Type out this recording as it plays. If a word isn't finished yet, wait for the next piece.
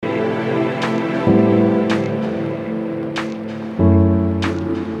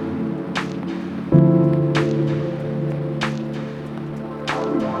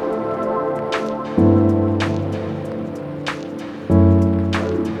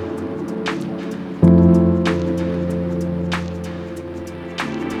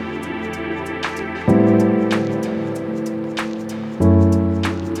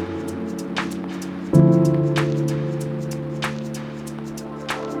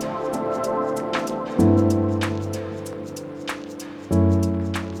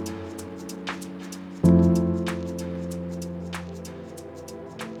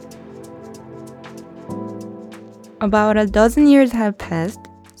About a dozen years have passed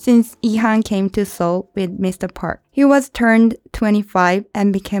since Ihan came to Seoul with Mr. Park. He was turned 25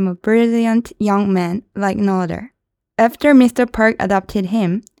 and became a brilliant young man like no other. After Mr. Park adopted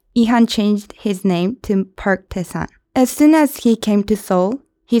him, Ihan changed his name to Park Tae-san. As soon as he came to Seoul,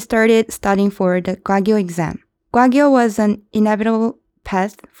 he started studying for the Gwagyo exam. Gwagyo was an inevitable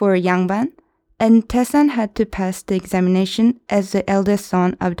path for a young man, and Tae-san had to pass the examination as the eldest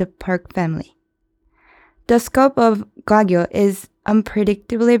son of the Park family. The scope of Gwagyo is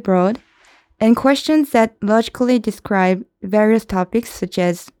unpredictably broad, and questions that logically describe various topics such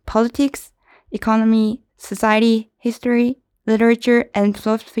as politics, economy, society, history, literature, and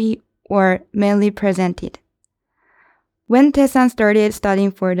philosophy were mainly presented. When Tae-san started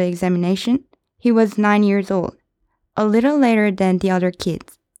studying for the examination, he was 9 years old, a little later than the other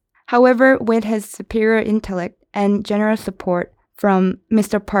kids. However, with his superior intellect and generous support from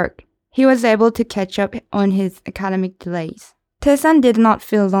Mr. Park, he was able to catch up on his academic delays. Tae-san did not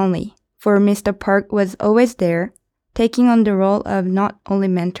feel lonely, for Mr. Park was always there, taking on the role of not only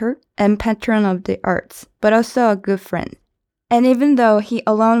mentor and patron of the arts, but also a good friend. And even though he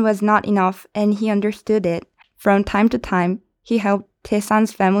alone was not enough and he understood it, from time to time, he helped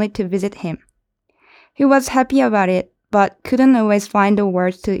Tae-san's family to visit him. He was happy about it, but couldn't always find the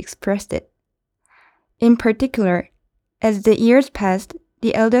words to express it. In particular, as the years passed,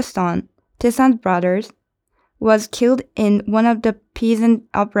 the eldest son, Tae-san's brothers, was killed in one of the peasant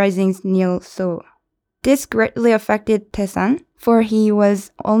uprisings near Seoul. This greatly affected Tae-san, for he was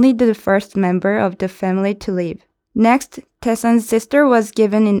only the first member of the family to leave. Next, Tae-san's sister was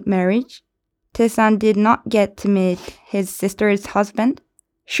given in marriage. Tae-san did not get to meet his sister's husband.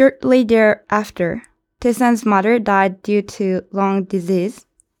 Shortly thereafter, Tae-san's mother died due to lung disease.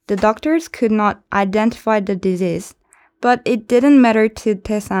 The doctors could not identify the disease, but it didn't matter to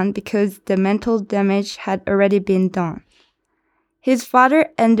Tae-san because the mental damage had already been done. His father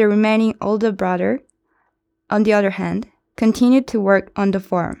and the remaining older brother, on the other hand, continued to work on the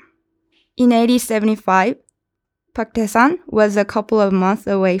farm. In 1875, Park Tae-san was a couple of months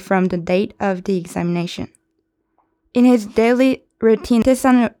away from the date of the examination. In his daily routine,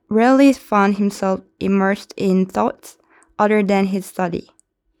 Tae-san rarely found himself immersed in thoughts other than his study.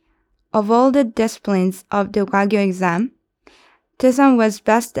 Of all the disciplines of the Gwagyo exam, Tae-san was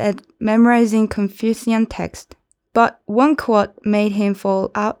best at memorizing Confucian text, but one quote made him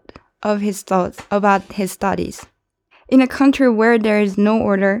fall out of his thoughts about his studies. In a country where there is no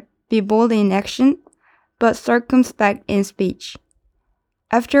order, be bold in action, but circumspect in speech.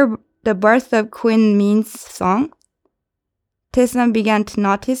 After the birth of Queen Min's song, Tae-san began to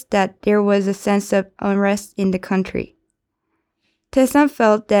notice that there was a sense of unrest in the country. Tae-san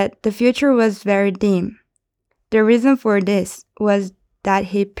felt that the future was very dim. The reason for this was that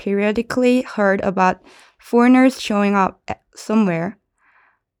he periodically heard about foreigners showing up somewhere,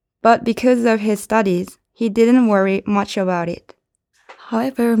 but because of his studies, he didn't worry much about it.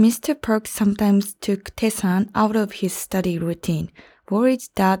 However, Mr. Park sometimes took Tae-san out of his study routine, worried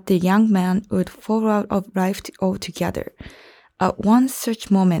that the young man would fall out of life altogether. At one such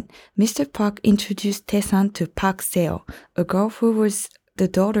moment, Mr. Park introduced Tae-san to Park Seo, a girl who was the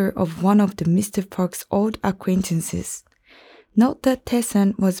daughter of one of Mr. Park's old acquaintances. Not that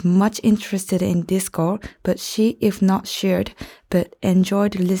Tae-san was much interested in this girl, but she, if not shared, but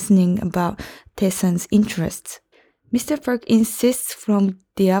enjoyed listening about Tae-san's interests. Mr. Park insists from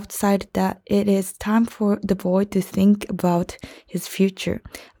the outside that it is time for the boy to think about his future,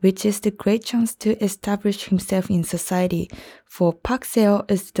 which is the great chance to establish himself in society, for Park Seo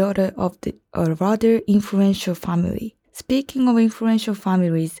is the daughter of a rather influential family. Speaking of influential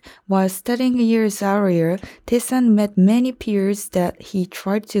families, while studying years earlier, Tae-san met many peers that he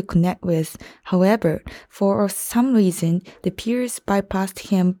tried to connect with. However, for some reason, the peers bypassed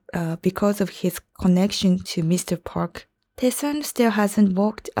him because of his connection to Mr. Park. Tae-san still hasn't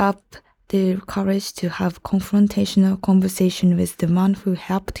walked up the courage to have confrontational conversation with the man who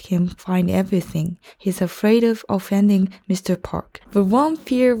helped him find everything. He's afraid of offending Mr. Park. But one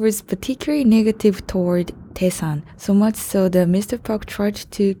peer was particularly negative toward Tae-san, so much so that Mr. Park tried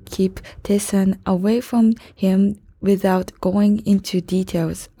to keep Tae-san away from him without going into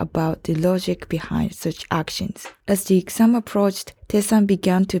details about the logic behind such actions. As the exam approached, Tae-san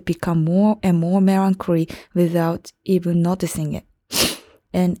began to become more and more melancholy without even noticing it.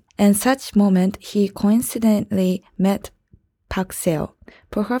 And in such moment, he coincidentally met Park Seo.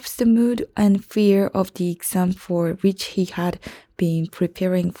 Perhaps the mood and fear of the exam for which he had been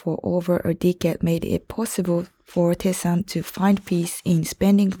preparing for over a decade made it possible for Tae-san to find peace in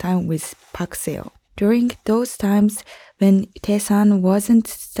spending time with Park Seo. During those times When Tae-san wasn't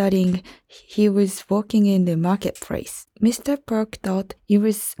studying, he was working in the marketplace. Mr. Park thought it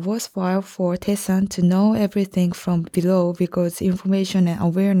was worthwhile for Tae-san to know everything from below because information and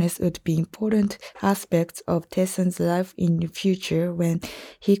awareness would be important aspects of Tae-san's life in the future when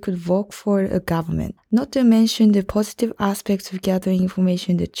he could work for a government. Not to mention the positive aspects of gathering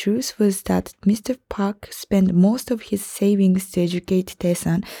information, the truth was that Mr. Park spent most of his savings to educate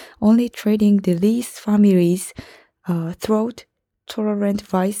Tae-san, only trading the Lee's family's throat-tolerant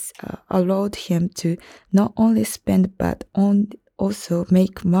vice allowed him to not only spend but also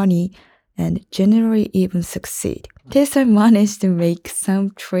make money and generally even succeed. Tae-san managed to make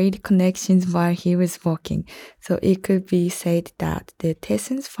some trade connections while he was working, so it could be said that the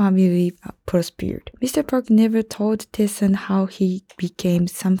Tae-san's family prospered. Mr. Park never told Tae-san how he became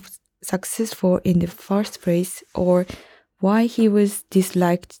successful in the first place or why he was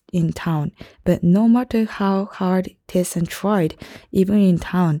disliked in town, but no matter how hard Tae-san tried, even in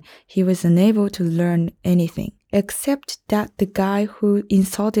town, he was unable to learn anything, except that the guy who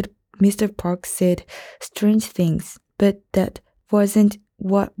insulted Mr. Park said strange things, but that wasn't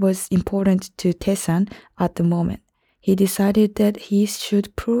what was important to Tae-san at the moment. He decided that he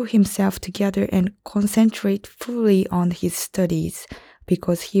should pull himself together and concentrate fully on his studies,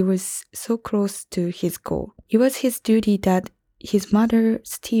 because he was so close to his goal. It was his duty that his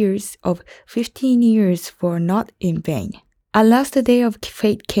mother's tears of 15 years were not in vain. At last the day of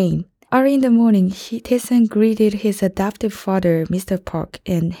fate came. Early in the morning, Tae-san greeted his adoptive father, Mr. Park,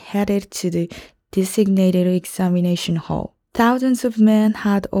 and headed to the designated examination hall. Thousands of men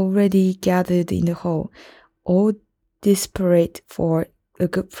had already gathered in the hall, all desperate for a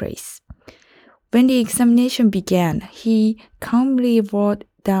good place. When the examination began, he calmly wrote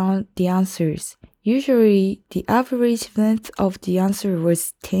down the answers. Usually, the average length of the answer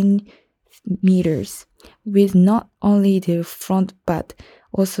was 10 meters, with not only the front but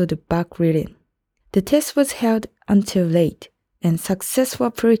also the back written. The test was held until late, and successful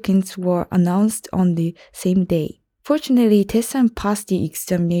applicants were announced on the same day. Fortunately, Tae-san passed the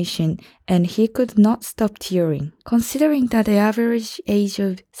examination and he could not stop tearing. Considering that the average age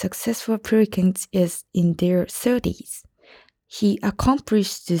of successful applicants is in their 30s, he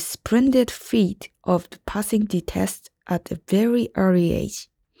accomplished the splendid feat of passing the test at a very early age.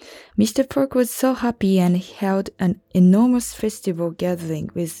 Mr. Park was so happy and held an enormous festival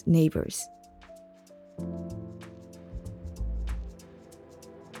gathering with neighbors.